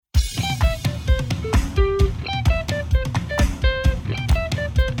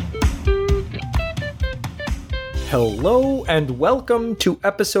Hello and welcome to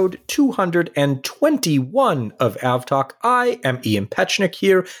episode 221 of AvTalk. I am Ian Petchnick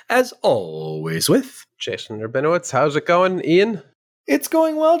here, as always, with Jason Rabinowitz. How's it going, Ian? It's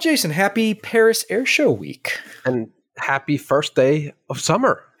going well, Jason. Happy Paris Air Show week. And happy first day of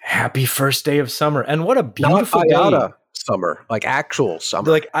summer. Happy first day of summer. And what a beautiful day. Summer, like actual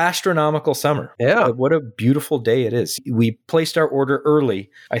summer. Like astronomical summer. Yeah. What a beautiful day it is. We placed our order early,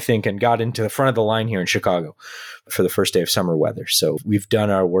 I think, and got into the front of the line here in Chicago for the first day of summer weather. So we've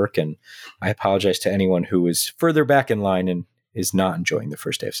done our work, and I apologize to anyone who is further back in line and is not enjoying the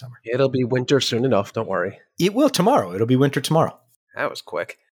first day of summer. It'll be winter soon enough, don't worry. It will tomorrow. It'll be winter tomorrow. That was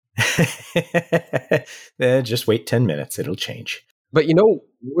quick. Just wait 10 minutes. It'll change. But you know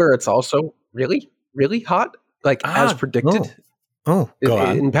where it's also really, really hot? Like as predicted. Go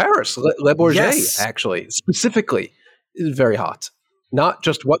on. In Paris. Le Bourget, Yes. actually, specifically, is very hot. Not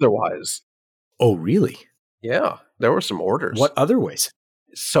just weather-wise. Oh, really? Yeah, there were some orders. What other ways?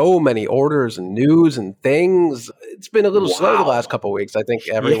 So many orders and news and things. It's been a little slow the last couple of weeks. I think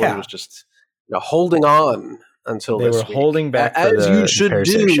everyone was just holding on until they this were week. holding back as you should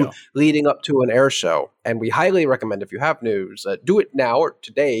Paris Air do Show. Leading up to an air show. And we highly recommend, if you have news, do it now or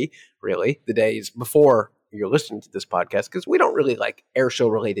today, really, the days before you're listening to this podcast, because we don't really like air show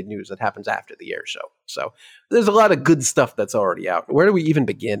related news that happens after the air show. So there's a lot of good stuff that's already out. Where do we even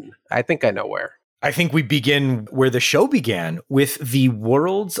begin? I think I know where. I think we begin where the show began, with the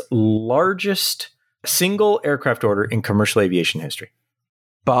world's largest single aircraft order in commercial aviation history.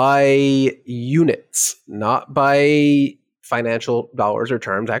 By units, not by financial dollars or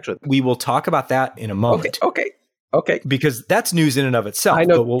terms, actually. We will talk about that in a moment. Okay. Because that's news in and of itself. I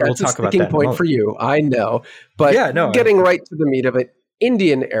know but we'll talk about that in a point moment. for you. I know. But getting right to the meat of it,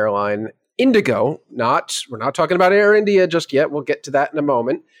 Indian airline, Indigo, we're not talking about Air India just yet. We'll get to that in a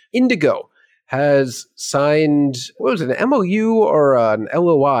moment. Indigo has signed, what was it, an MOU or an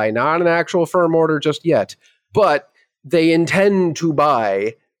LOI, not an actual firm order just yet, but they intend to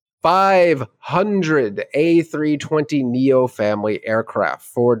buy 500 A320neo family aircraft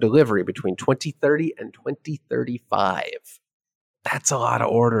for delivery between 2030 and 2035. That's a lot of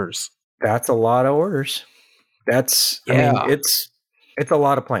orders. That's a lot of orders. I mean, it's a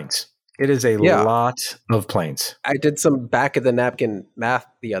lot of planes. It is a lot of planes. I did some back of the napkin math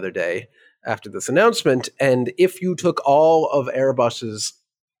the other day after this announcement, and if you took all of Airbus's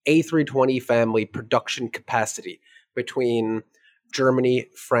A320 family production capacity between Germany,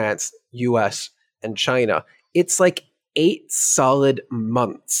 France, US, and China, it's like 8 solid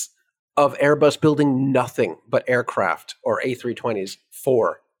months of Airbus building nothing but aircraft or A320s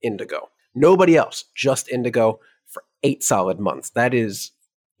for Indigo. Nobody else, just Indigo for 8 solid months. That is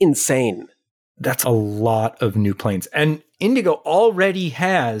insane. That's a lot of new planes. And Indigo already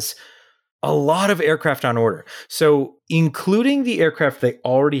has a lot of aircraft on order. So including the aircraft they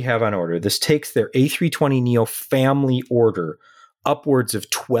already have on order, this takes their A320neo family order upwards of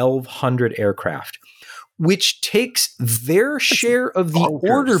 1,200 aircraft, which takes their share of the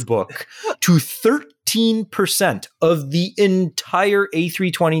order book to 13% of the entire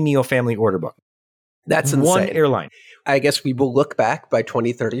A320neo family order book. That's insane. One airline. I guess we will look back by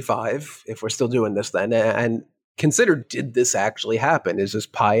 2035, if we're still doing this then, and consider, did this actually happen? Is this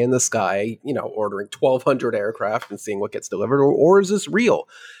pie in the sky, ordering 1,200 aircraft and seeing what gets delivered, or is this real?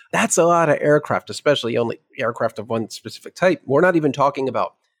 That's a lot of aircraft, especially only aircraft of one specific type. We're not even talking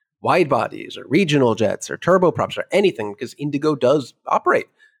about wide bodies or regional jets or turboprops or anything, because Indigo does operate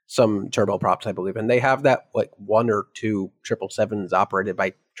some turboprops, I believe, and they have that like 1 or 2 777s operated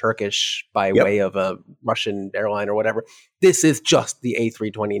by Turkish by way of a Russian airline or whatever. This is just the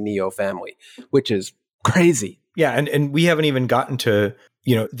A320neo family, which is crazy. Yeah, and we haven't even gotten to,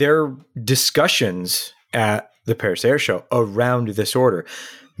 their discussions at the Paris Air Show around this order.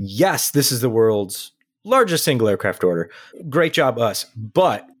 Yes, this is the world's largest single aircraft order. Great job, us.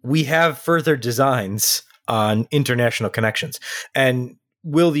 But we have further designs on international connections. And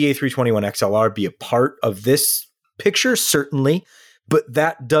will the A321XLR be a part of this picture? Certainly. But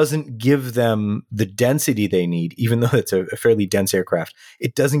that doesn't give them the density they need, even though it's a fairly dense aircraft.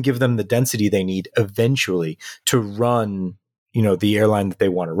 It doesn't give them the density they need eventually to run, the airline that they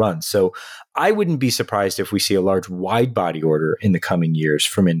want to run. So I wouldn't be surprised if we see a large wide body order in the coming years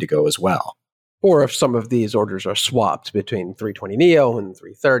from Indigo as well. Or if some of these orders are swapped between 320neo and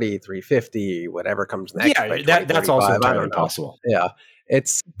 330, 350, whatever comes next. Yeah, that's also entirely possible. Yeah,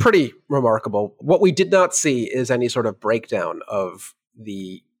 it's pretty remarkable. What we did not see is any sort of breakdown of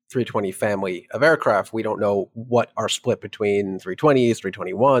the 320 family of aircraft. We don't know what are split between 320s,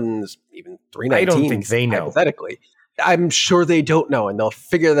 321s, even 319s. I don't think they know. Hypothetically. I'm sure they don't know, and they'll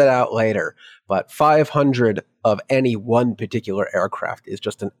figure that out later. But 500 of any one particular aircraft is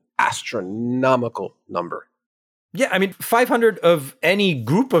just an astronomical number. Yeah, I mean, 500 of any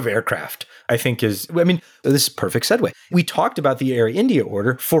group of aircraft, I think this is perfect segue. We talked about the Air India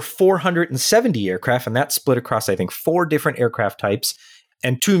order for 470 aircraft, and that's split across, I think, 4 different aircraft types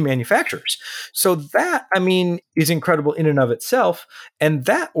and 2 manufacturers. So that, is incredible in and of itself. And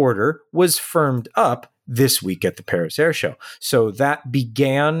that order was firmed up this week at the Paris Air Show. So that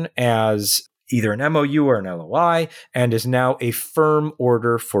began as either an MOU or an LOI and is now a firm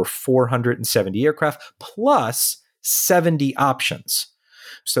order for 470 aircraft plus 70 options.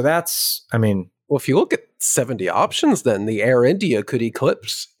 So that's, well, if you look at 70 options, then the Air India could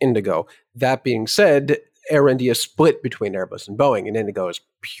eclipse Indigo. That being said, Air India split between Airbus and Boeing, and Indigo is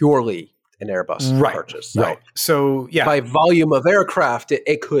purely an Airbus purchase. Right. So, yeah. By volume of aircraft,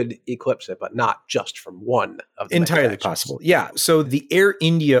 it could eclipse it, but not just from one of the entirely possible. Yeah. So the Air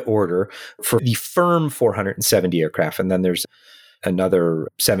India order for the firm 470 aircraft, and then there's another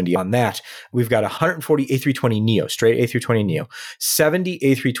 70 on that. We've got 140 A320neo, straight A320neo, 70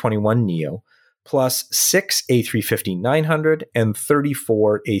 A321neo, plus 6 A350-900 and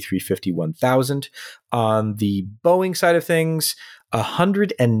 34 A350-1000. On the Boeing side of things,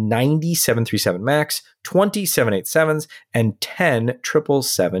 190 737 MAX, 20 787s, and 10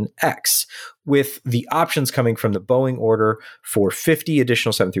 777X, with the options coming from the Boeing order for 50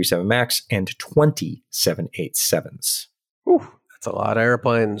 additional 737 MAX and 20 787s. Ooh, that's a lot of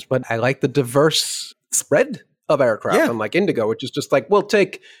airplanes, but I like the diverse spread of aircraft, unlike Indigo, which is just like, we'll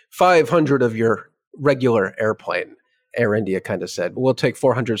take 500 of your regular airplane. Air India kind of said, we'll take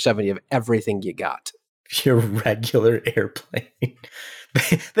 470 of everything you got. Your regular airplane.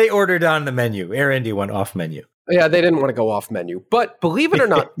 They ordered on the menu. Air India went off menu. Yeah, they didn't want to go off menu. But believe it or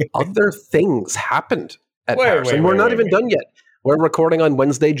not, other things happened at Paris. And we're not even done yet. We're recording on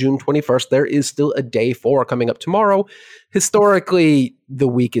Wednesday, June 21st. There is still a day 4 coming up tomorrow. Historically, the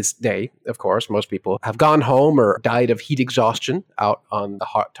weakest day, of course. Most people have gone home or died of heat exhaustion out on the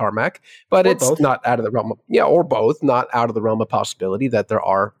hot tarmac. But it's not out of the realm of, or both, not out of the realm of possibility that there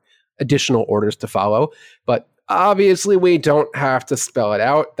are additional orders to follow. But obviously, we don't have to spell it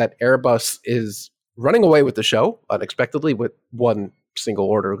out that Airbus is running away with the show unexpectedly with one single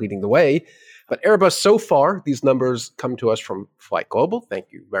order leading the way. But Airbus, so far, these numbers come to us from Flight Global.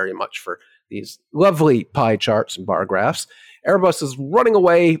 Thank you very much for these lovely pie charts and bar graphs. Airbus is running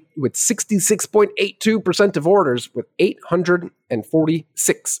away with 66.82% of orders with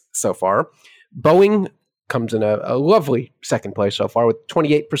 846 so far. Boeing comes in a lovely second place so far with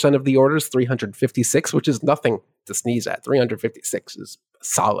 28% of the orders, 356, which is nothing to sneeze at. 356 is a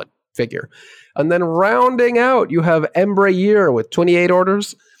solid figure. And then rounding out, you have Embraer with 28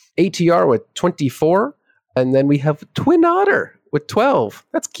 orders, ATR with 24, and then we have Twin Otter with 12.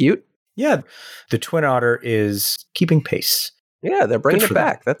 That's cute. Yeah, the Twin Otter is keeping pace. Yeah, they're bringing it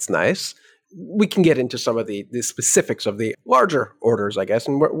back. That's nice. We can get into some of the specifics of the larger orders, I guess,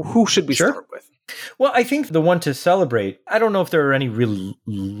 and who should we start with? Well, I think the one to celebrate, I don't know if there are any really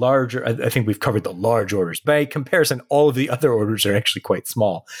larger, I think we've covered the large orders. By comparison, all of the other orders are actually quite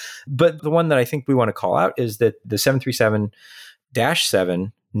small. But the one that I think we want to call out is that the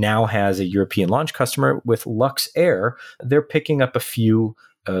 737-7 now has a European launch customer with Luxair. They're picking up a few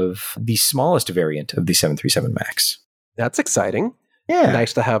of the smallest variant of the 737 MAX. That's exciting. Yeah.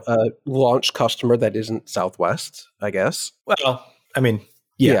 Nice to have a launch customer that isn't Southwest, I guess. Well,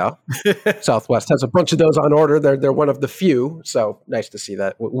 yeah. Southwest has a bunch of those on order. They're one of the few. So nice to see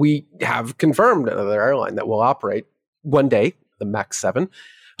that. We have confirmed another airline that will operate one day, the MAX 7.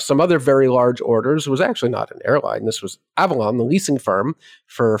 Some other very large orders was actually not an airline. This was Avolon, the leasing firm,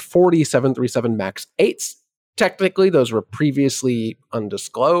 for 40 737 MAX 8s. Technically, those were previously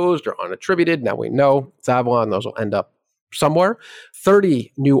undisclosed or unattributed. Now we know it's Avolon. Those will end up somewhere.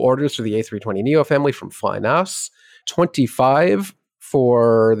 30 new orders for the A320neo family from Flynas. 25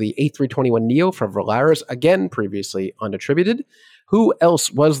 for the A321neo from Volaris, again, previously unattributed. Who else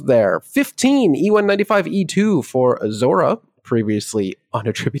was there? 15 E195-E2 for Azora, previously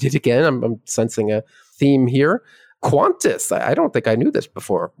unattributed again. I'm sensing a theme here. Qantas, I don't think I knew this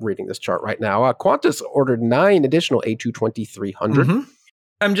before reading this chart right now. Qantas ordered 9 additional A220-300. Mm-hmm.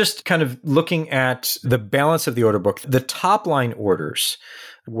 I'm just kind of looking at the balance of the order book. The top line orders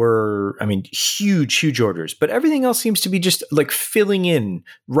were, huge orders, but everything else seems to be just like filling in,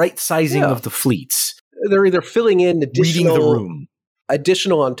 right sizing of the fleets. They're either filling in additional, reading the room.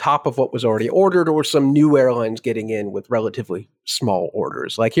 Additional on top of what was already ordered, or some new airlines getting in with relatively small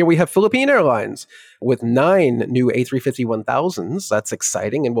orders. Like here we have Philippine Airlines with 9 new A350-1000s. That's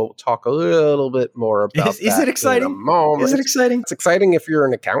exciting, and we'll talk a little bit more about Is it exciting? in a moment. Is it exciting? It's exciting if you're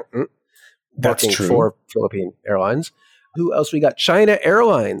an accountant. That's working true. for Philippine Airlines. Who else we got? China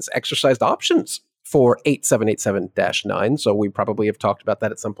Airlines exercised options for 8787-9. So we probably have talked about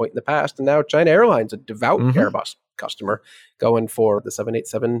that at some point in the past. And now China Airlines, a devout Airbus customer, going for the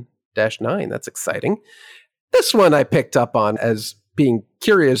 787-9. That's exciting. This one I picked up on as being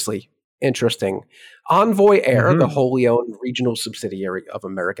curiously interesting. Envoy Air, the wholly owned regional subsidiary of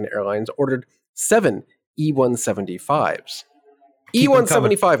American Airlines, ordered 7 E175s.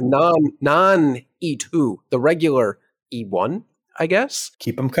 E175 non-E2, the regular E1, I guess.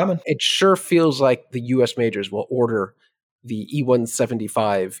 Keep them coming. It sure feels like the U.S. majors will order the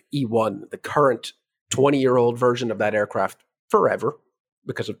E175 E1, the current 20-year-old version of that aircraft, forever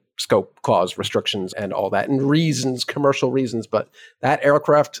because of scope, clause, restrictions, and all that, and reasons, commercial reasons. But that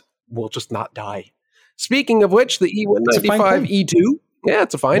aircraft will just not die. Speaking of which, the E195 E2, yeah,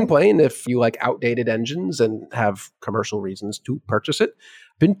 it's a fine plane if you like outdated engines and have commercial reasons to purchase it.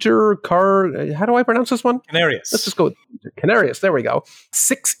 Binter Car, how do I pronounce this one? Canarius. Let's just go with Canarius. There we go.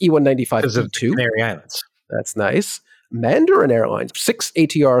 6 E195 E2. Canary Islands. That's nice. Mandarin Airlines, 6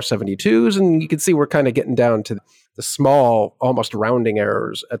 ATR 72s. And you can see we're kind of getting down to the small, almost rounding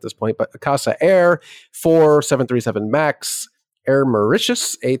errors at this point. But Akasa Air, 4 737 MAX. Air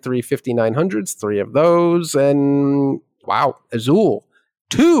Mauritius, A350-900s, 3 of those. And wow, Azul,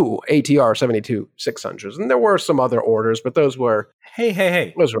 2 ATR 72-600s. And there were some other orders, but those were...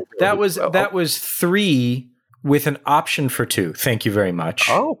 Hey. Those were that was 3 with an option for 2. Thank you very much.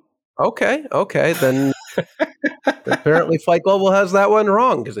 Oh, okay. Then apparently Flight Global has that one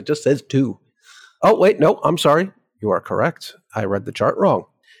wrong because it just says 2. Oh, wait, no, I'm sorry. You are correct. I read the chart wrong.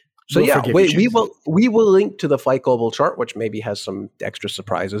 So we will link to the Flight Global chart, which maybe has some extra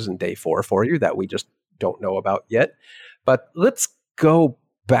surprises in day 4 for you that we just don't know about yet. But let's go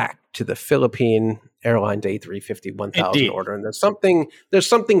back to the Philippine Airlines A350-1000 order, and there's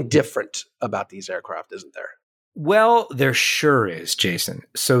something different about these aircraft, isn't there? Well, there sure is, Jason.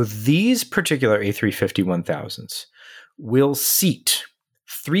 So these particular A350-1000s will seat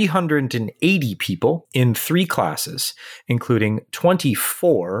 380 people in 3 classes, including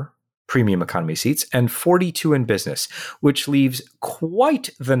 24 premium economy seats and 42 in business, which leaves quite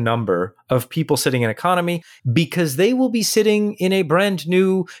the number of people sitting in economy because they will be sitting in a brand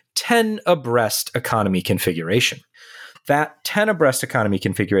new 10 abreast economy configuration. That 10 abreast economy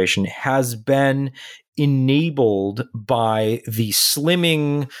configuration has been enabled by the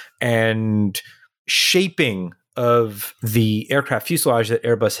slimming and shaping of the aircraft fuselage that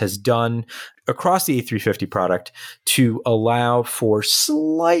Airbus has done across the A350 product to allow for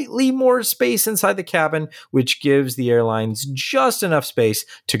slightly more space inside the cabin, which gives the airlines just enough space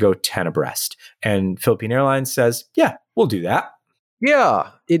to go 10 abreast. And Philippine Airlines says, yeah, we'll do that. Yeah,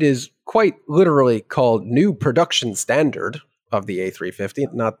 it is quite literally called New Production Standard of the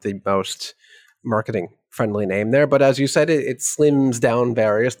A350, not the most marketing friendly name there. But as you said, it slims down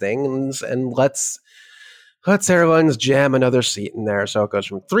various things and lets airlines jam another seat in there. So it goes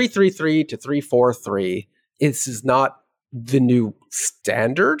from 333 to 343. This is not the new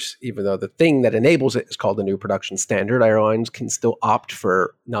standard, even though the thing that enables it is called the New Production Standard. Airlines can still opt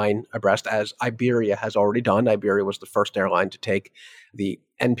for 9 abreast, as Iberia has already done. Iberia was the first airline to take the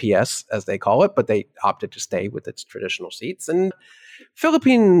NPS, as they call it, but they opted to stay with its traditional seats. And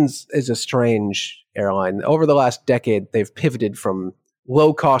Philippines is a strange airline. Over the last decade, they've pivoted from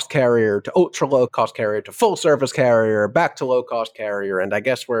low-cost carrier to ultra-low-cost carrier to full-service carrier, back to low-cost carrier, and I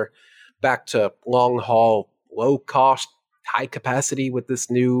guess we're back to long-haul, low-cost, high-capacity with this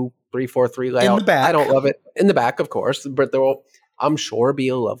new 343 layout. In the back. I don't love it. In the back, of course, but there will, I'm sure, be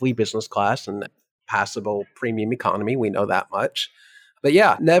a lovely business class and passable premium economy. We know that much. But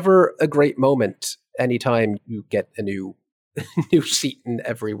yeah, never a great moment anytime you get a new seat in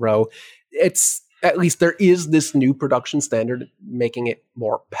every row. It's at least there is this new production standard making it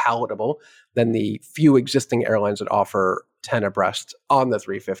more palatable than the few existing airlines that offer 10 abreast on the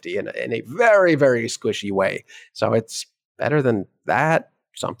 350 in a very, very squishy way. So it's better than that,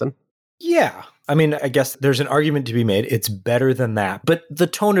 something. Yeah. I mean, I guess there's an argument to be made. It's better than that. But the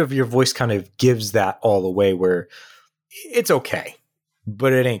tone of your voice kind of gives that all away where it's okay,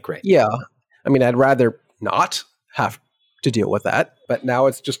 but it ain't great. Yeah. I mean, I'd rather not have to deal with that. But now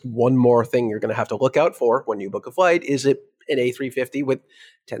it's just one more thing you're going to have to look out for when you book a flight. Is it an A350 with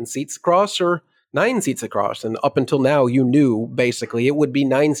 10 seats across or 9 seats across? And up until now, you knew basically it would be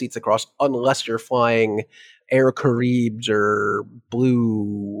 9 seats across unless you're flying Air Caribes or Blue,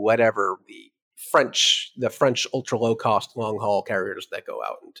 whatever, the French ultra low cost long haul carriers that go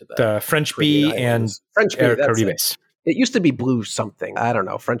out into the French B and French Air B, Caribes. It used to be blue something. I don't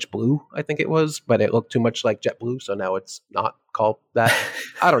know, French blue, I think it was, but it looked too much like JetBlue, so now it's not called that.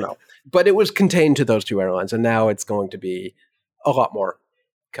 I don't know. But it was contained to those two airlines, and now it's going to be a lot more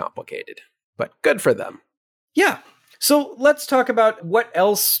complicated. But good for them. Yeah. So let's talk about what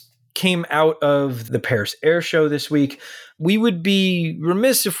else came out of the Paris Air Show this week. We would be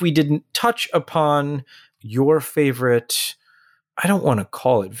remiss if we didn't touch upon your favorite, I don't want to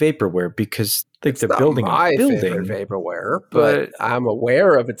call it vaporware because like they're building my a building. Favorite vaporware, but I'm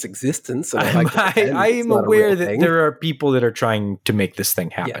aware of its existence. And I am aware that there are people that are trying to make this thing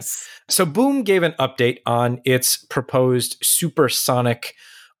happen. Yes. So Boom gave an update on its proposed supersonic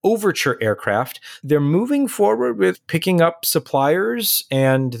Overture aircraft. They're moving forward with picking up suppliers,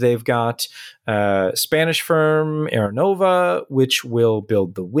 and they've got Spanish firm Aeronova, which will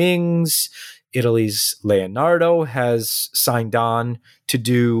build the wings. Italy's Leonardo has signed on to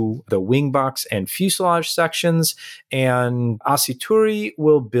do the wing box and fuselage sections, and Aciturri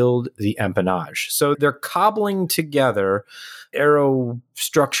will build the empennage. So they're cobbling together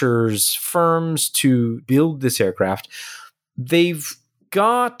aerostructures firms to build this aircraft. They've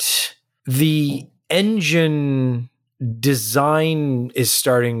got the engine design is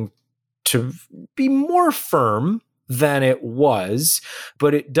starting to be more firm than it was,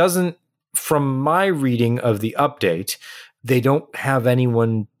 but it doesn't, from my reading of the update, they don't have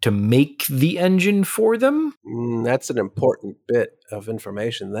anyone to make the engine for them. That's an important bit of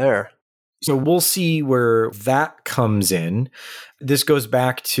information there. So we'll see where that comes in. This goes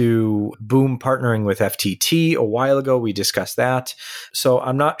back to Boom partnering with FTT a while ago. We discussed that. So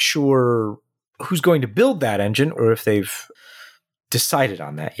I'm not sure who's going to build that engine or if they've decided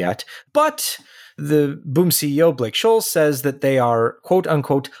on that yet. But the Boom CEO, Blake Scholl, says that they are, quote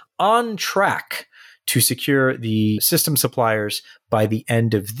unquote, on track to secure the system suppliers by the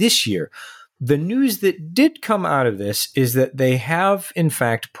end of this year. The news that did come out of this is that they have, in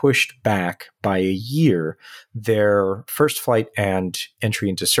fact, pushed back by a year their first flight and entry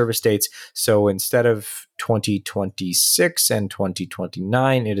into service dates. So instead of 2026 and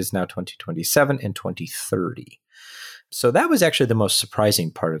 2029, it is now 2027 and 2030. So that was actually the most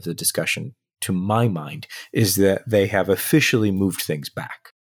surprising part of the discussion, to my mind, is that they have officially moved things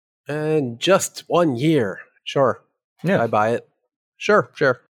back. And just 1 year. Sure. Yeah. I buy it. Sure.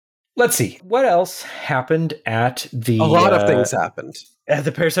 Let's see. What else happened at the... A lot of things happened. At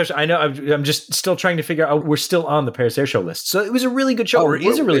the Paris Air Show. I know, I'm just still trying to figure out, we're still on the Paris Air Show list. So it was a really good show, it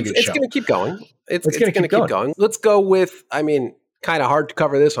is a really good show. It's going to keep going. It's going to keep going. Let's go with, kind of hard to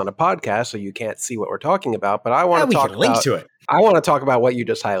cover this on a podcast, so you can't see what we're talking about, but I want to talk about... to it. I want to talk about what you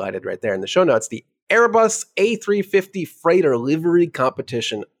just highlighted right there in the show notes, the Airbus A350 freighter livery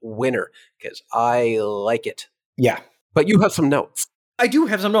competition winner, because I like it. Yeah. But you have some notes. I do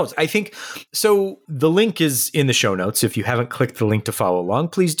have some notes. I think, so the link is in the show notes. If you haven't clicked the link to follow along,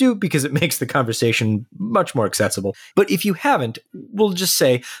 please do, because it makes the conversation much more accessible. But if you haven't, we'll just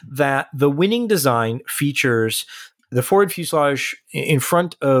say that the winning design features the forward fuselage in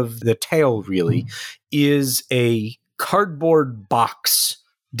front of the tail, really, is a cardboard box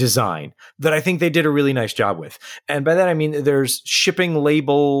design that I think they did a really nice job with. And by that, I mean, there's shipping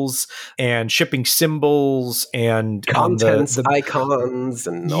labels and shipping symbols and contents, icons,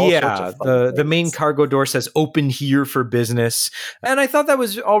 and all sorts of fun the main cargo door says open here for business. And I thought that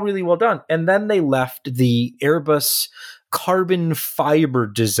was all really well done. And then they left the Airbus carbon fiber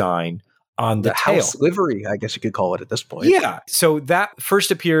design on the tail. House livery, I guess you could call it at this point. Yeah. So that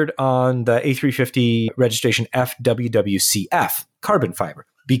first appeared on the A350 registration FWWCF, carbon fiber,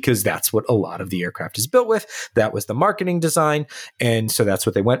 because that's what a lot of the aircraft is built with. That was the marketing design. And so that's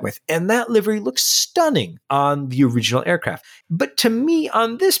what they went with. And that livery looks stunning on the original aircraft. But to me,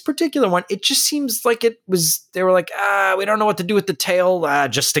 on this particular one, it just seems like they were like, we don't know what to do with the tail.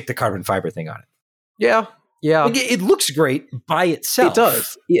 Just stick the carbon fiber thing on it. Yeah. Yeah. Like, it looks great by itself. It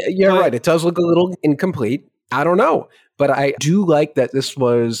does. Yeah, you're right. It does look a little incomplete. I don't know. But I do like that this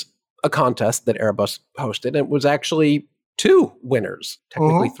was a contest that Airbus hosted. And it was actually 2 winners.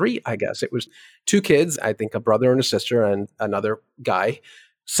 Technically 3, I guess. It was 2 kids, I think a brother and a sister and another guy,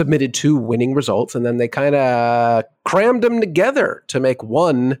 submitted 2 winning results. And then they kind of crammed them together to make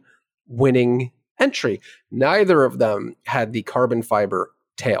one winning entry. Neither of them had the carbon fiber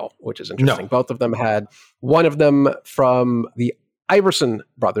tail, which is interesting. No. Both of them had, one of them from the Iverson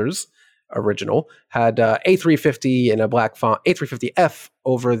brothers original had A350 in a black font, A350F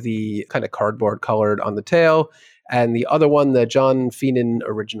over the kind of cardboard colored on the tail. And the other one, the John Feenan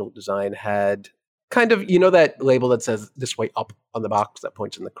original design, had kind of, that label that says this way up on the box that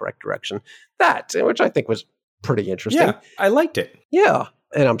points in the correct direction. That, which I think was pretty interesting. Yeah, I liked it. Yeah.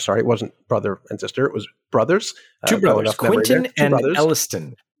 And I'm sorry, it wasn't brother and sister. It was brothers. Two brothers, Quentin and brothers.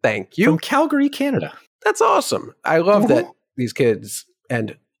 Elliston. Thank you. From Calgary, Canada. That's awesome. I love that these kids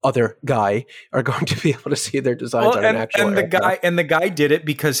and other guy are going to be able to see their designs on an actual aircraft. The guy did it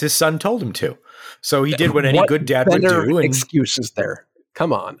because his son told him to. So he did what any good dad would do. Excuses there.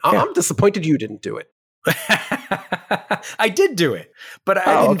 Come on. Yeah. I'm disappointed you didn't do it. I did do it, but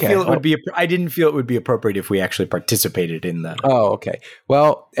I didn't feel it would be appropriate if we actually participated in that. Oh, okay.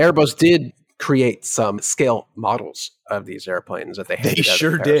 Well, Airbus did create some scale models of these airplanes that they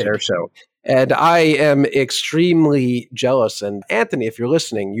sure did. Air show. And I am extremely jealous. And Anthony, if you're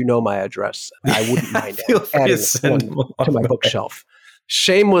listening, you know my address. I wouldn't mind adding one to my bookshelf.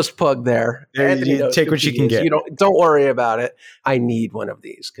 Shameless plug there. Anthony knows take what you can get. Don't worry about it. I need one of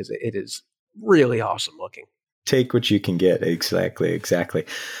these because it is really awesome looking. Take what you can get. Exactly.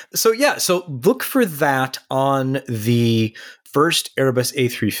 So look for that on the first Airbus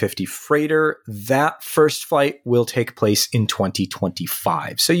A350 freighter. That first flight will take place in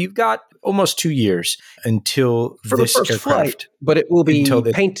 2025. So you've got almost 2 years until for this the first flight, but it will be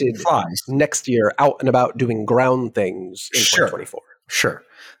painted next yeyear out and about doing ground things in 2024. Sure.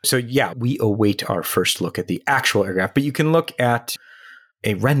 So we await our first look at the actual aircraft, but you can look at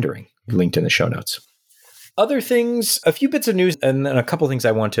a rendering linked in the show notes. Other things, a few bits of news, and then a couple things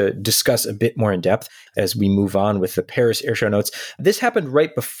I want to discuss a bit more in depth as we move on with the Paris Air Show notes. This happened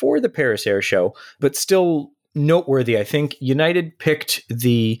right before the Paris Air Show, but still noteworthy. I think United picked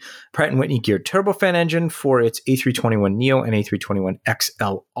the Pratt & Whitney geared turbofan engine for its A321neo and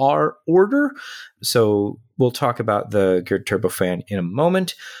A321XLR order. So we'll talk about the geared turbofan in a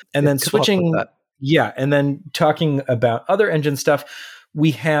moment. And then switching, and then talking about other engine stuff,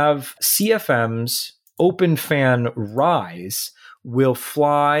 we have CFM's open fan Rise will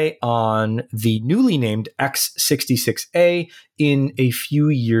fly on the newly named X66A in a few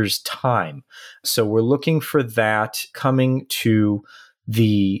years' time. So we're looking for that coming to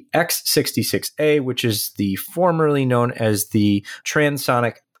the X66A, which is the formerly known as the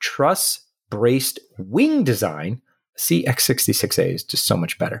Transonic Truss Braced Wing Design. See, X66A is just so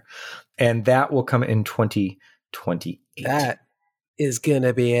much better. And that will come in 2028. That is going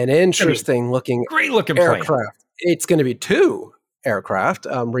to be an interesting great looking aircraft. Plane. It's going to be 2 aircraft.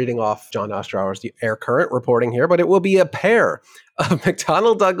 I'm reading off John Ostrower's The Air Current reporting here, but it will be a pair of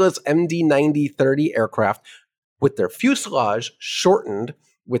McDonnell Douglas MD-90-30 aircraft with their fuselage shortened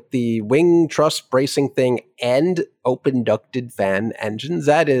with the wing truss bracing thing and open ducted fan engines.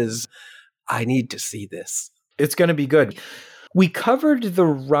 That is, I need to see this. It's going to be good. We covered the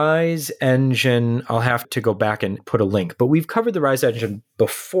Rise engine. I'll have to go back and put a link, but we've covered the Rise engine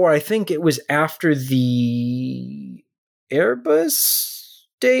before. I think it was after the Airbus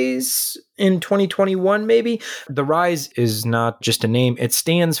days in 2021, maybe. The Rise is not just a name. It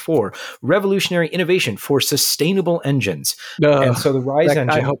stands for Revolutionary Innovation for Sustainable Engines. And so the Rise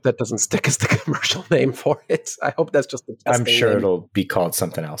engine... I hope that doesn't stick as the commercial name for it. I hope that's just the testing I'm sure name. It'll be called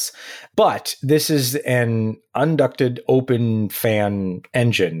something else. But this is an unducted open fan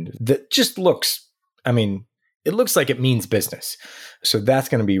engine that just looks, it looks like it means business. So that's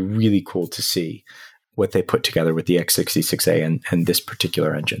going to be really cool to see what they put together with the X66A and this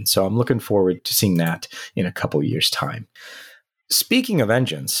particular engine. So I'm looking forward to seeing that in a couple years' time. Speaking of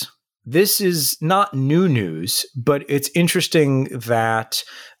engines, this is not new news, but it's interesting that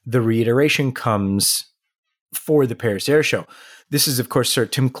the reiteration comes for the Paris Air Show. This is, of course, Sir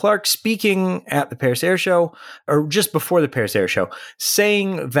Tim Clark speaking at the Paris Air Show, or just before the Paris Air Show,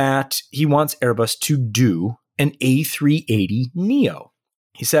 saying that he wants Airbus to do an A380neo.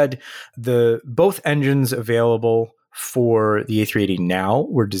 He said both engines available for the A380 now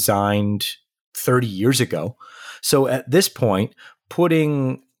were designed 30 years ago. So at this point,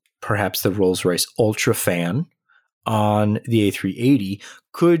 putting perhaps the Rolls-Royce UltraFan on the A380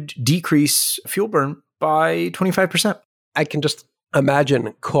 could decrease fuel burn by 25%. I can just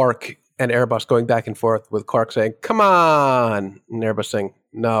imagine Clark and Airbus going back and forth with Clark saying, "Come on," and Airbus saying,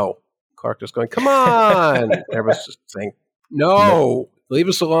 "No." Clark just going, "Come on." Airbus just saying, "No. Leave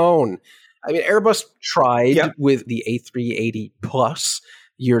us alone." Airbus tried with the A380 Plus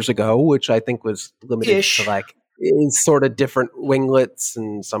years ago, which I think was limited to sort of different winglets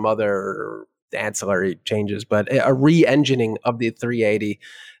and some other ancillary changes. But a re-engineing of the 380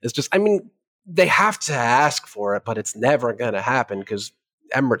 is just, they have to ask for it, but it's never going to happen because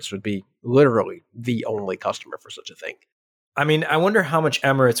Emirates would be literally the only customer for such a thing. I wonder how much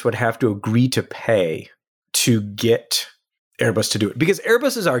Emirates would have to agree to pay to get Airbus to do it, because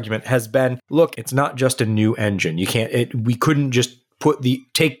Airbus's argument has been, look, it's not just a new engine. We couldn't just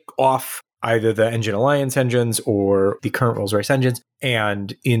take off either the Engine Alliance engines or the current Rolls-Royce engines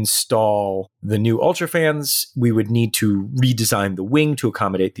and install the new UltraFans, we would need to redesign the wing to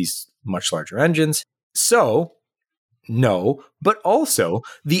accommodate these much larger engines. So, no, but also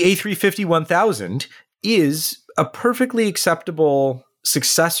the A350-1000 is a perfectly acceptable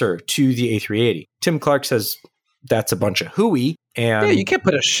successor to the A380. Tim Clark says that's a bunch of hooey. And yeah, you can't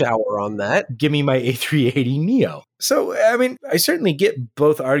put a shower on that. Give me my A380neo. So, I mean, I certainly get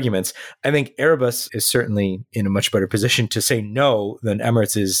both arguments. I think Airbus is certainly in a much better position to say no than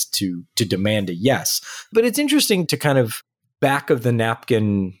Emirates is to demand a yes. But it's interesting to kind of back of the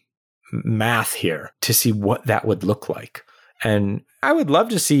napkin math here to see what that would look like. And I would love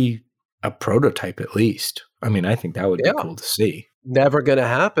to see a prototype at least. I mean, I think that would be cool to see. Never going to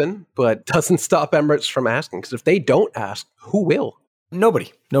happen, but doesn't stop Emirates from asking. Because if they don't ask, who will?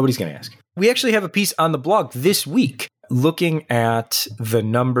 Nobody. Nobody's going to ask. We actually have a piece on the blog this week looking at the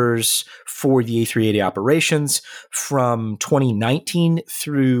numbers for the A380 operations from 2019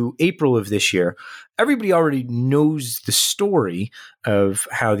 through April of this year. Everybody already knows the story of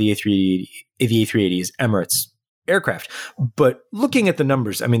how the A380 is Emirates aircraft. But looking at the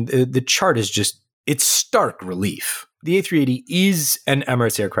numbers, I mean, the chart is just, it's stark relief. The A380 is an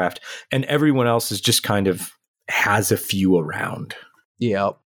Emirates aircraft, and everyone else is just kind of has a few around.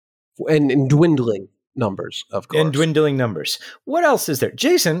 Yeah. And dwindling numbers, of course. And dwindling numbers. What else is there?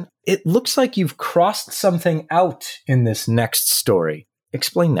 Jason, it looks like you've crossed something out in this next story.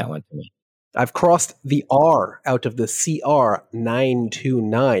 Explain that one to me. I've crossed the R out of the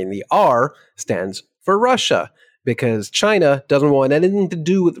CR929. The R stands for Russia, because China doesn't want anything to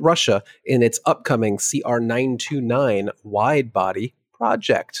do with Russia in its upcoming CR929 wide-body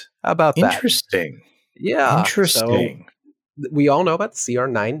project. How about that? Interesting. Yeah. Interesting. So we all know about the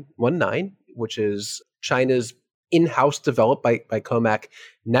CR919, which is China's in-house developed by Comac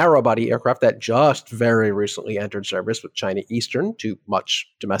narrow-body aircraft that just very recently entered service with China Eastern to much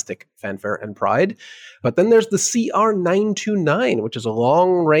domestic fanfare and pride. But then there's the CR929, which is a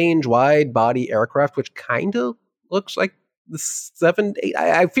long-range wide-body aircraft, which kind of looks like the 7-8.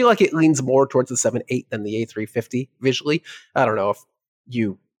 I feel like it leans more towards the 7-8 than the A350 visually. I don't know if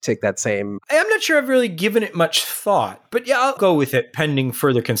you take that same... I'm not sure I've really given it much thought, but yeah, I'll go with it pending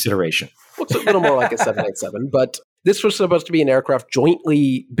further consideration. Looks a little more like a 787, but this was supposed to be an aircraft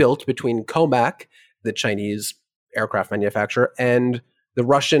jointly built between Comac, the Chinese aircraft manufacturer, and the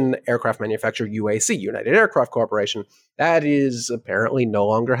Russian aircraft manufacturer UAC, United Aircraft Corporation. That is apparently no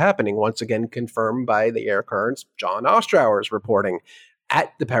longer happening, once again confirmed by the Air Current's John Ostrauer's reporting.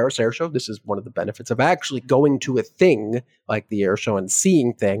 At the Paris Air Show, this is one of the benefits of actually going to a thing like the air show and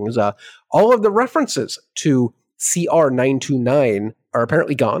seeing things. All of the references to CR929 are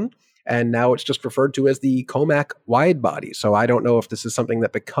apparently gone, and now it's just referred to as the Comac widebody. So I don't know if this is something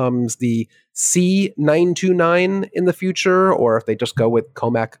that becomes the C929 in the future, or if they just go with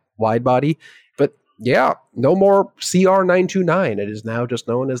Comac widebody. But yeah, no more CR929. It is now just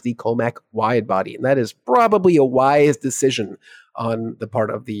known as the Comac widebody, and that is probably a wise decision on the part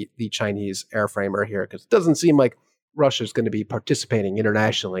of the Chinese airframer here, because it doesn't seem like Russia's going to be participating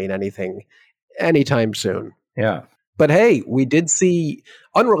internationally in anything anytime soon. Yeah. But hey, we did see,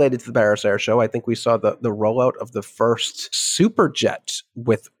 unrelated to the Paris Air Show, I think we saw the rollout of the first Superjet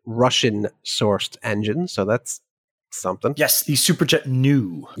with Russian-sourced engines, so that's something. Yes, the Superjet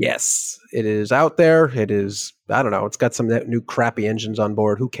new. Yes, it is out there. It is, I don't know, it's got some new crappy engines on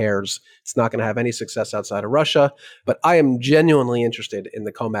board. Who cares? It's not going to have any success outside of Russia, but I am genuinely interested in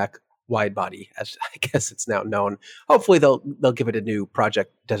the Comac widebody, as I guess it's now known. Hopefully they'll give it a new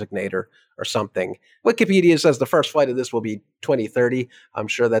project designator or something. Wikipedia says the first flight of this will be 2030. I'm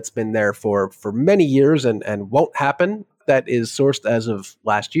sure that's been there for many years and won't happen. That is sourced as of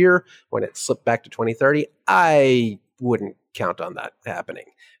last year when it slipped back to 2030. I wouldn't count on that happening.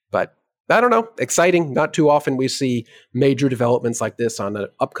 But I don't know. Exciting. Not too often we see major developments like this on an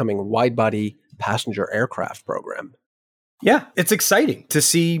upcoming widebody passenger aircraft program. Yeah, it's exciting to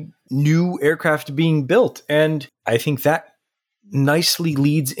see new aircraft being built. And I think that nicely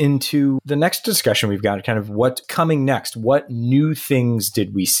leads into the next discussion we've got, kind of what's coming next. What new things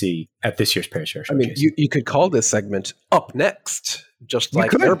did we see at this year's Paris Air Show? I mean, you could call this segment Up Next, just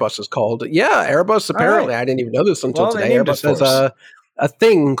like Airbus is called. Yeah, Airbus, apparently. Right. I didn't even know this until today. Airbus has a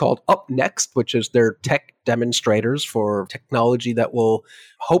thing called Up Next, which is their tech demonstrators for technology that will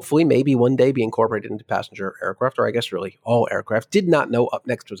hopefully maybe one day be incorporated into passenger aircraft, or I guess really all aircraft. Did not know Up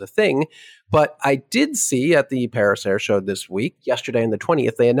Next was a thing, but I did see at the Paris Air Show this week, yesterday on the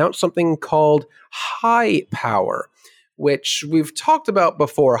 20th, they announced something called High Power, which we've talked about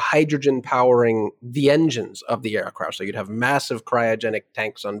before, hydrogen powering the engines of the aircraft. So you'd have massive cryogenic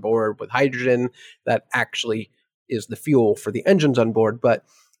tanks on board with hydrogen that actually is the fuel for the engines on board. But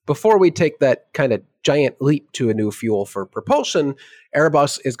before we take that kind of giant leap to a new fuel for propulsion,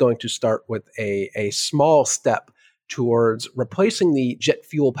 Airbus is going to start with a small step towards replacing the jet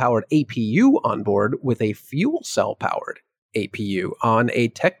fuel powered APU on board with a fuel cell powered APU on a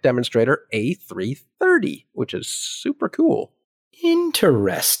tech demonstrator A330, which is super cool.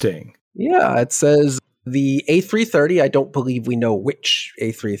 Interesting. Yeah, it says the A330, I don't believe we know which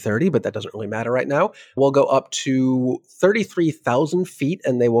A330, but that doesn't really matter right now, will go up to 33,000 feet,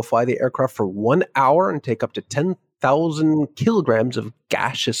 and they will fly the aircraft for 1 hour and take up to 10,000 kilograms of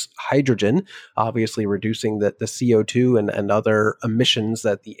gaseous hydrogen, obviously reducing the CO2 and other emissions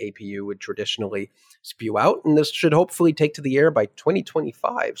that the APU would traditionally spew out. And this should hopefully take to the air by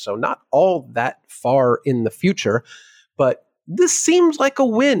 2025, so not all that far in the future, but this seems like a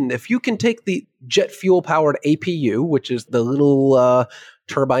win. If you can take the jet fuel powered APU, which is the little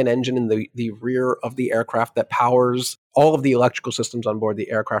turbine engine in the rear of the aircraft that powers all of the electrical systems on board the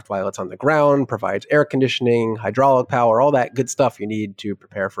aircraft while it's on the ground, provides air conditioning, hydraulic power, all that good stuff you need to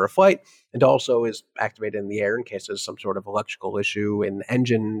prepare for a flight, and also is activated in the air in case there's some sort of electrical issue, an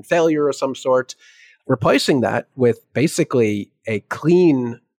engine failure of some sort. Replacing that with basically a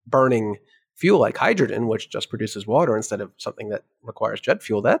clean burning fuel like hydrogen, which just produces water instead of something that requires jet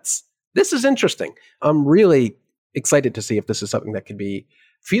fuel. This is interesting. I'm really excited to see if this is something that could be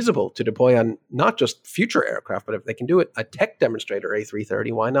feasible to deploy on not just future aircraft, but if they can do it, a tech demonstrator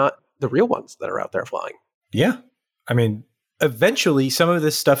A330, why not the real ones that are out there flying? Yeah. I mean, eventually some of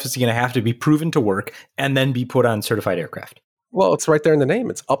this stuff is going to have to be proven to work and then be put on certified aircraft. Well, it's right there in the name.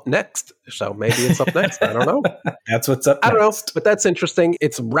 It's up next. So maybe it's up next. I don't know. That's what's up next. I don't know, but that's interesting.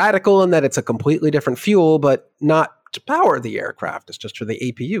 It's radical in that it's a completely different fuel, but not to power the aircraft. It's just for the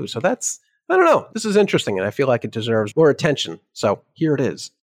APU. So I don't know. This is interesting, and I feel like it deserves more attention. So here it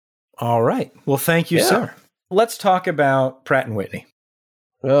is. All right. Well, thank you, sir. Let's talk about Pratt & Whitney.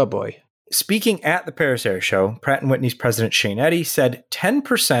 Oh, boy. Speaking at the Paris Air Show, Pratt & Whitney's president Shane Eddy said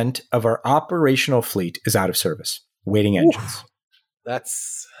 10% of our operational fleet is out of service. Waiting engines. Oof.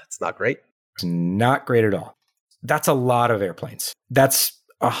 That's not great. It's not great at all. That's a lot of airplanes. That's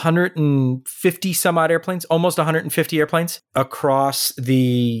 150 some odd airplanes, almost 150 airplanes across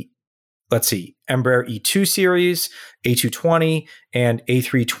the, Embraer E2 series, A220, and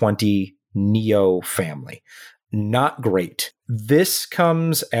A320 Neo family. Not great. This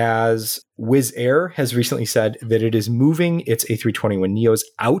comes as Wizz Air has recently said that it is moving its A321neos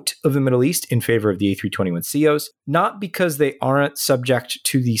out of the Middle East in favor of the A321ceos, not because they aren't subject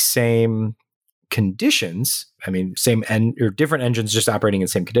to the same conditions. I mean, different engines just operating in the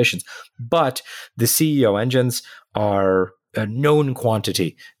same conditions, but the CEO engines are a known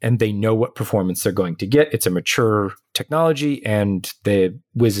quantity and they know what performance they're going to get. It's a mature technology and the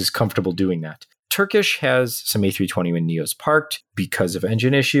Wizz is comfortable doing that. Turkish has some A321neos parked because of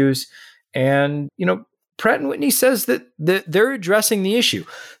engine issues. And, Pratt & Whitney says that they're addressing the issue.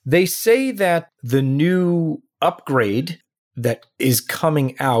 They say that the new upgrade that is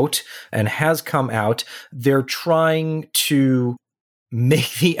coming out and has come out, they're trying to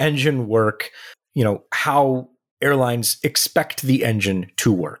make the engine work, how airlines expect the engine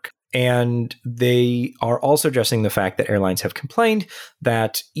to work. And they are also addressing the fact that airlines have complained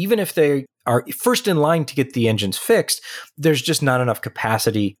that even if they are first in line to get the engines fixed, there's just not enough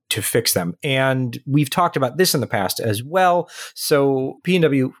capacity to fix them. And we've talked about this in the past as well. So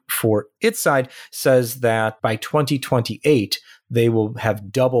P&W, for its side, says that by 2028, they will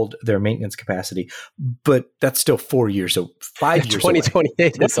have doubled their maintenance capacity. But that's still 4 years, so 5 years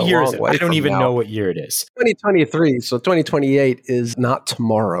 2028 is a long way. I don't even know what year it is. 2023, so 2028 is not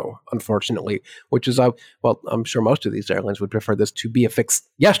tomorrow, unfortunately, which is, I'm sure most of these airlines would prefer this to be a fix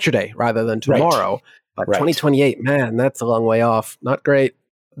yesterday rather than tomorrow. Right. But 2028, man, that's a long way off. Not great.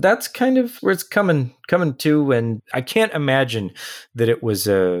 That's kind of where it's coming to, and I can't imagine that it was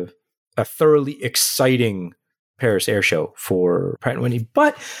a thoroughly exciting Paris Air Show for Pratt & Whitney,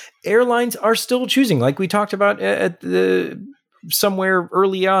 but airlines are still choosing, like we talked about somewhere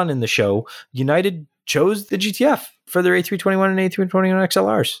early on in the show. United chose the GTF for their A321 and A321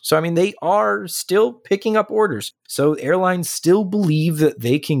 XLRs. So, I mean, they are still picking up orders. So airlines still believe that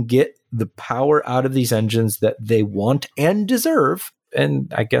they can get the power out of these engines that they want and deserve.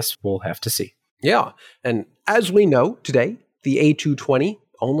 And I guess we'll have to see. Yeah. And as we know today, the A220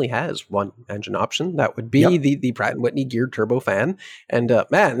 only has one engine option. That would be the Pratt & Whitney geared turbofan. And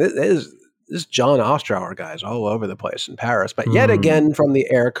man, this John Ostrower guy's all over the place in Paris. But yet again, from the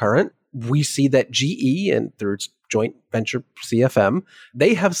air current, we see that GE, and through its joint venture CFM,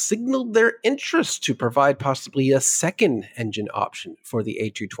 they have signaled their interest to provide possibly a second engine option for the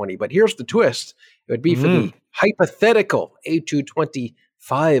A220. But here's the twist. It would be for the hypothetical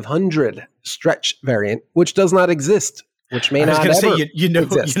A220-500 stretch variant, which does not exist, which may not ever say, you know,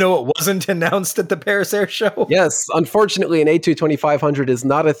 exist. it wasn't announced at the Paris Air Show. Yes, unfortunately, an A220-500 is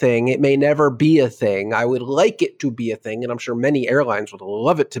not a thing. It may never be a thing. I would like it to be a thing, and I'm sure many airlines would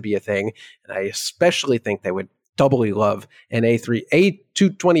love it to be a thing. And I especially think they would doubly love an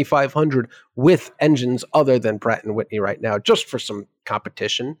A220-500 with engines other than Pratt & Whitney right now, just for some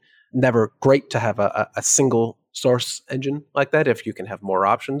competition. Never great to have a single source engine like that. If you can have more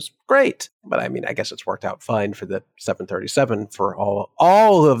options, great. But I mean, I guess it's worked out fine for the 737 for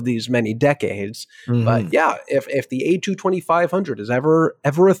all of these many decades. But yeah, if the A220-500 is ever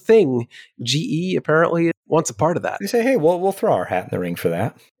a thing, GE apparently wants a part of that. They say, hey, we'll throw our hat in the ring for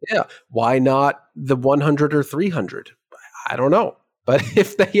that. Yeah. Why not the 100 or 300? I don't know. But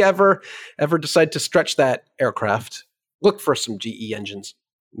if they ever decide to stretch that aircraft, look for some GE engines.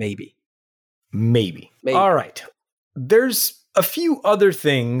 Maybe. All right. There's a few other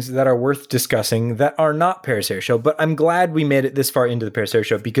things that are worth discussing that are not Paris Air Show, but I'm glad we made it this far into the Paris Air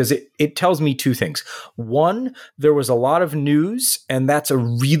Show because it tells me two things. One, there was a lot of news, and that's a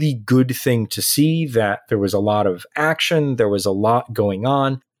really good thing to see, that there was a lot of action, there was a lot going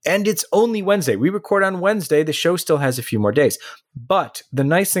on. And it's only Wednesday. We record on Wednesday. The show still has a few more days. But the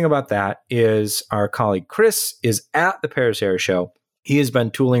nice thing about that is our colleague Chris is at the Paris Air Show. He has been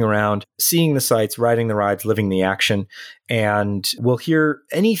tooling around, seeing the sights, riding the rides, living the action, and we'll hear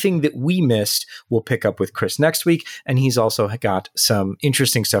anything that we missed. We'll pick up with Chris next week, and he's also got some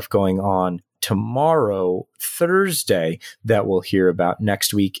interesting stuff going on tomorrow, Thursday, that we'll hear about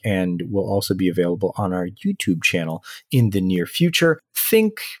next week, and will also be available on our YouTube channel in the near future.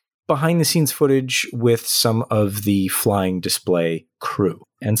 Think behind-the-scenes footage with some of the flying display crew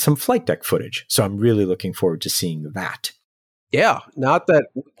and some flight deck footage. So I'm really looking forward to seeing that. Yeah, not that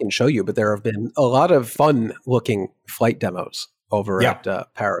we can show you, but there have been a lot of fun-looking flight demos over at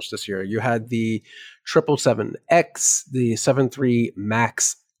Paris this year. You had the 777X, the 73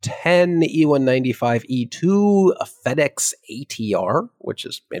 MAX 10, E195-E2, a FedEx ATR, which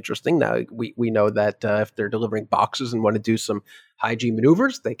is interesting. Now, we know that if they're delivering boxes and want to do some high-G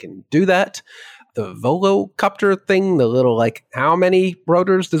maneuvers, they can do that. The Volocopter thing, the little, how many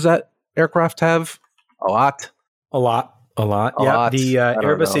rotors does that aircraft have? A lot. A lot. The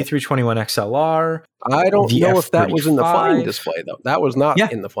Airbus A321XLR. I don't know if that was in the flying display, though. That was not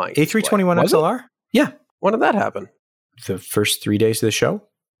in the flying display. A321XLR? Yeah. When did that happen? The first 3 days of the show.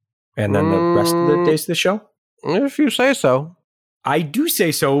 And then the rest of the days of the show? If you say so. I do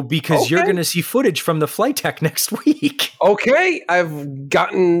say so because you're going to see footage from the flight tech next week. Okay. I've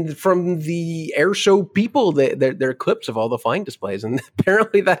gotten from the air show people their clips of all the flying displays, and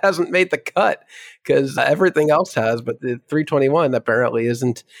apparently that hasn't made the cut because everything else has, but the 321 apparently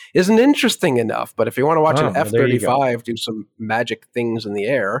isn't interesting enough. But if you want to watch an F-35 do some magic things in the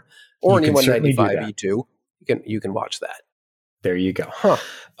air, or an E195-E2, you can watch that. There you go. Huh.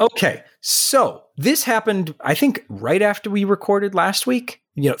 Okay. So this happened, I think, right after we recorded last week,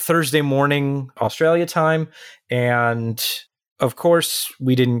 Thursday morning, Australia time. And of course,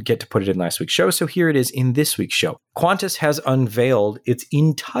 we didn't get to put it in last week's show. So here it is in this week's show. Qantas has unveiled its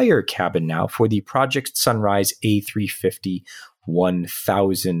entire cabin now for the Project Sunrise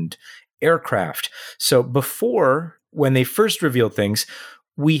A350-1000 aircraft. So before, when they first revealed things,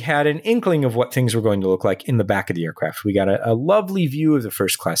 we had an inkling of what things were going to look like in the back of the aircraft. We got a lovely view of the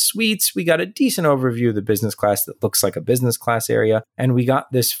first class suites. We got a decent overview of the business class that looks like a business class area. And we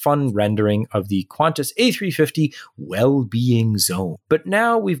got this fun rendering of the Qantas A350 well-being zone. But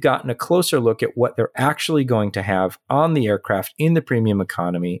now we've gotten a closer look at what they're actually going to have on the aircraft in the premium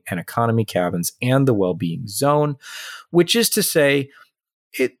economy and economy cabins and the well-being zone, which is to say,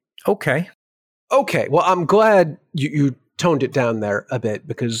 okay. Okay. Well, I'm glad you toned it down there a bit,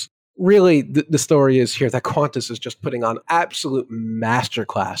 because really the story is here that Qantas is just putting on absolute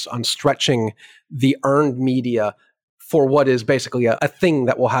masterclass on stretching the earned media for what is basically a thing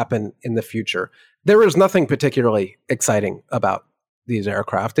that will happen in the future. There is nothing particularly exciting about these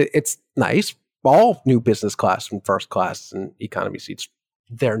aircraft. It's nice. All new business class and first class and economy seats,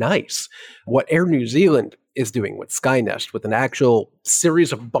 they're nice. What Air New Zealand is doing with Skynest, with an actual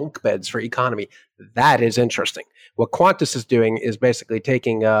series of bunk beds for economy, that is interesting. What Qantas is doing is basically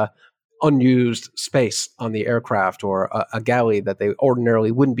taking unused space on the aircraft or a galley that they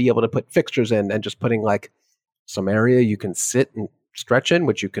ordinarily wouldn't be able to put fixtures in, and just putting some area you can sit and stretch in,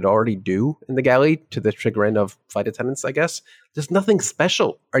 which you could already do in the galley to the chagrin of flight attendants, I guess. There's nothing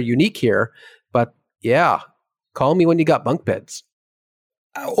special or unique here, but yeah, Call me when you got bunk beds.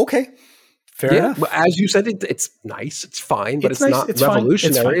 Okay. Fair enough. As you said, it's nice, it's fine, but it's nice, not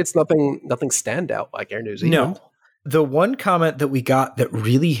revolutionary. It's nothing standout like Air New Zealand. No. The one comment that we got that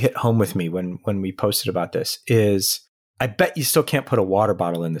really hit home with me when we posted about this is, I bet you still can't put a water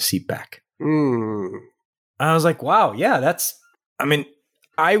bottle in the seat back. I was like, wow, yeah,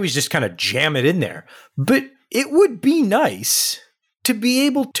 I was just kind of jam it in there. But it would be nice to be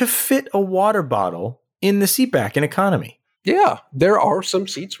able to fit a water bottle in the seat back in economy. Yeah, there are some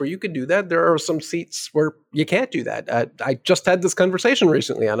seats where you could do that. There are some seats where you can't do that. I just had this conversation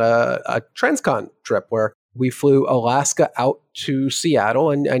recently on a Transcon trip where we flew Alaska out to Seattle,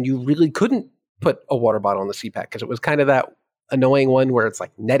 and you really couldn't put a water bottle in the seat pack because it was kind of that annoying one where it's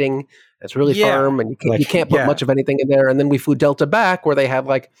like netting, it's really firm, and you can't put much of anything in there. And then we flew Delta back where they had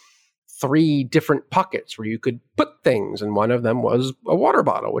like 3 different pockets where you could put things, and one of them was a water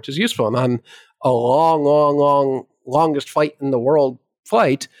bottle, which is useful. And on a longest flight in the world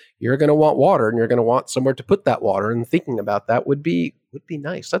flight, you're going to want water, and you're going to want somewhere to put that water. And thinking about that would be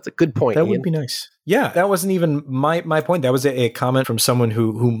nice. That's a good point. That Ian. would be nice. Yeah, that wasn't even my point. That was a comment from someone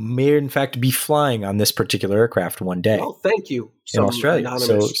who may in fact be flying on this particular aircraft one day. Well, thank you. In Australia.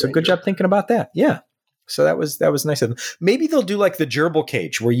 So good job thinking about that. Yeah. So that was nice of them. Maybe they'll do like the gerbil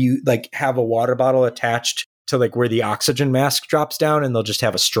cage where you like have a water bottle attached to like where the oxygen mask drops down, and they'll just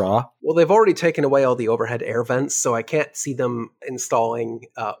have a straw. Well, they've already taken away all the overhead air vents, so I can't see them installing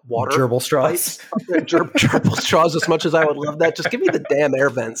water gerbil straws. Gerbil straws. As much as I would love that, just give me the damn air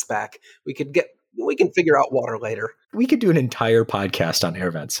vents back. We can figure out water later. We could do an entire podcast on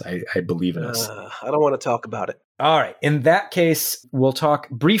air vents. I believe in us. I don't want to talk about it. All right. In that case, we'll talk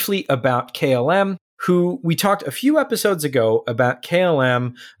briefly about KLM, who we talked a few episodes ago about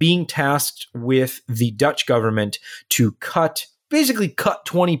KLM being tasked with the Dutch government to basically cut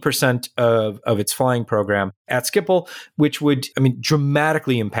 20% of its flying program at Schiphol, which would,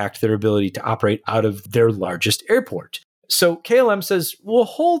 dramatically impact their ability to operate out of their largest airport. So KLM says, well,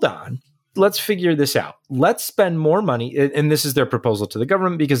 hold on. Let's figure this out. Let's spend more money. And this is their proposal to the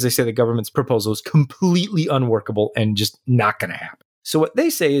government because they say the government's proposal is completely unworkable and just not going to happen. So what they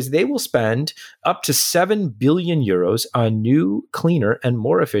say is they will spend up to 7 billion euros on new, cleaner, and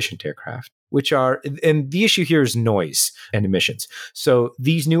more efficient aircraft, which are, and the issue here is noise and emissions. So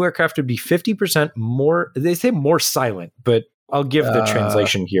these new aircraft would be 50% more, they say more silent, but I'll give the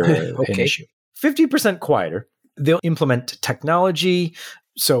translation here an issue. 50% quieter. They'll implement technology,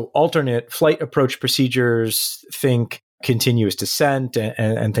 so alternate flight approach procedures, think continuous descent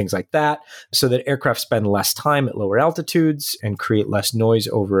and things like that, so that aircraft spend less time at lower altitudes and create less noise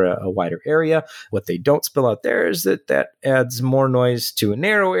over a wider area. What they don't spill out there is that adds more noise to a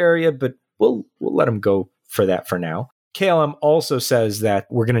narrow area, but we'll let them go for that for now. KLM also says that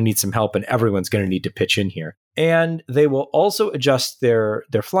we're going to need some help and everyone's going to need to pitch in here. And they will also adjust their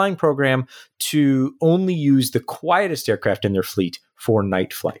flying program to only use the quietest aircraft in their fleet for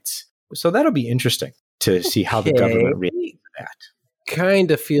night flights. So that'll be interesting to see how the government reacts to that. Kind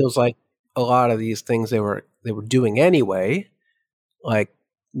of feels like a lot of these things they were doing anyway, like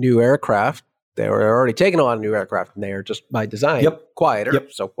new aircraft. They were already taking a lot of new aircraft, and they are just by design quieter.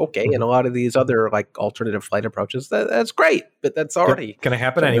 So okay, and a lot of these other like alternative flight approaches, that's great, but that's already going to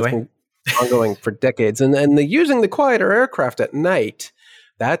happen anyway. Ongoing for decades, and the using the quieter aircraft at night,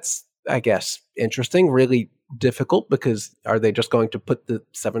 that's I guess interesting. Really difficult because are they just going to put the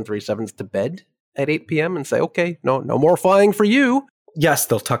 737s to bed at 8 p.m. and say, okay, no more flying for you? Yes,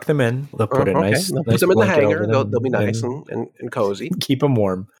 they'll tuck them in. They'll put a nice put them in the hangar. They'll be nice and cozy. Keep them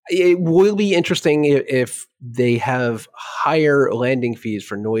warm. It will be interesting if they have higher landing fees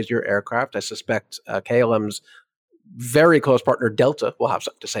for noisier aircraft. I suspect KLM's very close partner Delta will have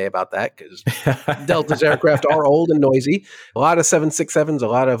something to say about that because Delta's aircraft are old and noisy. A lot of 767s, a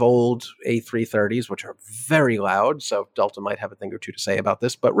lot of old A330s, which are very loud. So Delta might have a thing or two to say about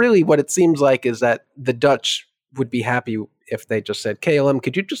this. But really what it seems like is that the Dutch would be happy if they just said, KLM,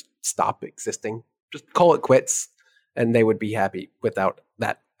 could you just stop existing? Just call it quits. And they would be happy without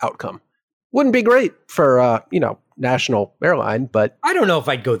that outcome. Wouldn't be great for, national airline, but I don't know if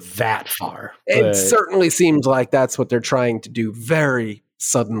I'd go that far. It certainly seems like that's what they're trying to do very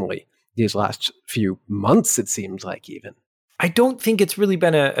suddenly these last few months, it seems like even. I don't think it's really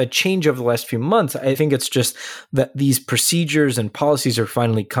been a change over the last few months. I think it's just that these procedures and policies are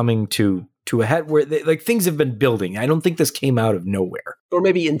finally coming to a head where things have been building. I don't think this came out of nowhere. Or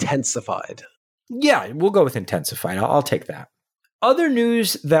maybe intensified. Yeah, we'll go with intensified. I'll take that. Other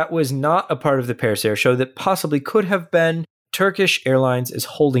news that was not a part of the Paris Air Show that possibly could have been, Turkish Airlines is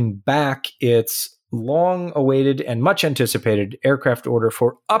holding back its long awaited and much anticipated aircraft order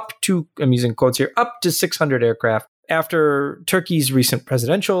for up to, I'm using quotes here, up to 600 aircraft after Turkey's recent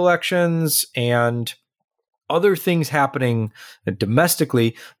presidential elections and other things happening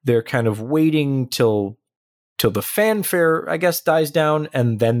domestically. They're kind of waiting till the fanfare, I guess, dies down,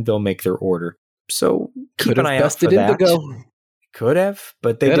 and then they'll make their order. So keep an eye out for that. Indigo. Could have,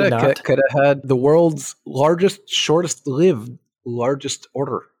 but they did not. Could have had the world's largest, shortest lived, largest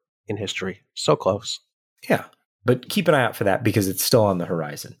order in history. So close. Yeah, but keep an eye out for that because it's still on the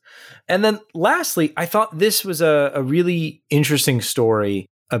horizon. And then lastly, I thought this was a really interesting story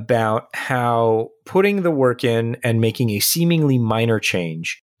about how putting the work in and making a seemingly minor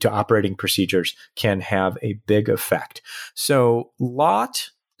change to operating procedures can have a big effect. So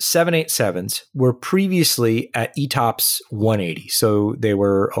Lot 787s were previously at ETOPS 180. So they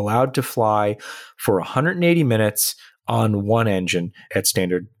were allowed to fly for 180 minutes on one engine at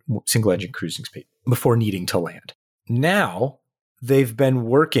standard single engine cruising speed before needing to land. Now they've been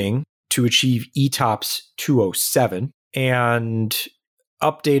working to achieve ETOPS 207 and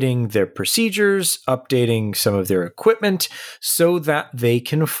updating their procedures, updating some of their equipment so that they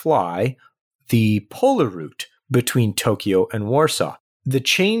can fly the polar route between Tokyo and Warsaw. The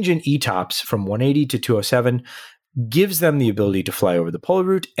change in ETOPS from 180 to 207 gives them the ability to fly over the polar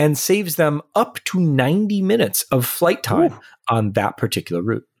route and saves them up to 90 minutes of flight time on that particular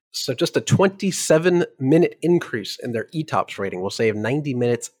route. So just a 27-minute increase in their ETOPS rating will save 90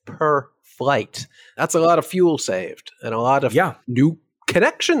 minutes per flight. That's a lot of fuel saved and a lot of new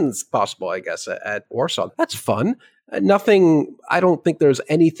connections possible, I guess, at Warsaw. That's fun. Nothing, I don't think there's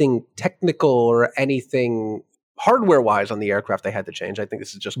anything technical or anything hardware-wise on the aircraft they had to change. I think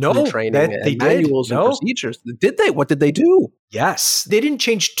this is just crew training and manuals and procedures. Did they? What did they do? Yes. They didn't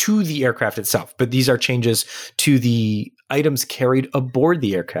change to the aircraft itself, but these are changes to the items carried aboard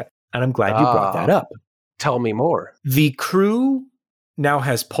the aircraft. And I'm glad you brought that up. Tell me more. The crew now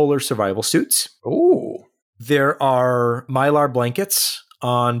has polar survival suits. Ooh. There are Mylar blankets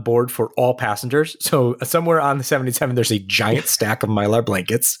on board for all passengers. So somewhere on the 787, there's a giant stack of Mylar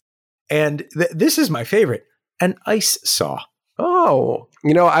blankets. And this is my favorite. An ice saw. Oh,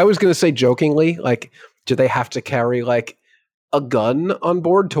 I was going to say jokingly, like, do they have to carry like a gun on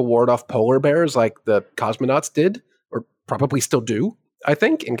board to ward off polar bears like the cosmonauts did, or probably still do, I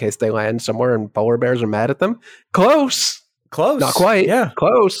think, in case they land somewhere and polar bears are mad at them? Close. Not quite. Yeah.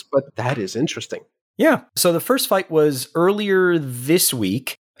 Close, but that is interesting. Yeah. So the first flight was earlier this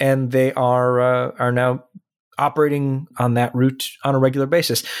week, and they are now operating on that route on a regular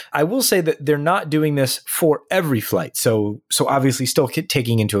basis. I will say that they're not doing this for every flight. So obviously still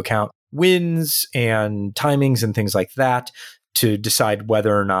taking into account winds and timings and things like that to decide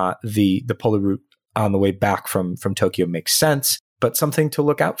whether or not the polar route on the way back from Tokyo makes sense, but something to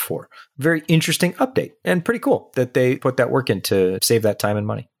look out for. Very interesting update and pretty cool that they put that work in to save that time and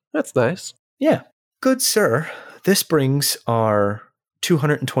money. That's nice. Yeah. Good sir. This brings our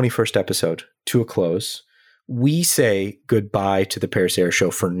 221st episode to a close. We say goodbye to the Paris Air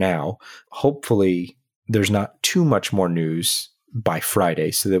Show for now. Hopefully, there's not too much more news by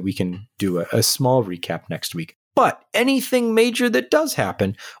Friday so that we can do a small recap next week. But anything major that does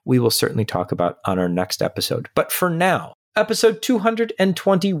happen, we will certainly talk about on our next episode. But for now, episode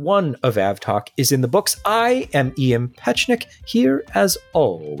 221 of AvTalk is in the books. I am Ian Petchnik, here as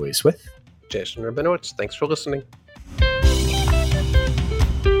always with Jason Rabinowitz. Thanks for listening.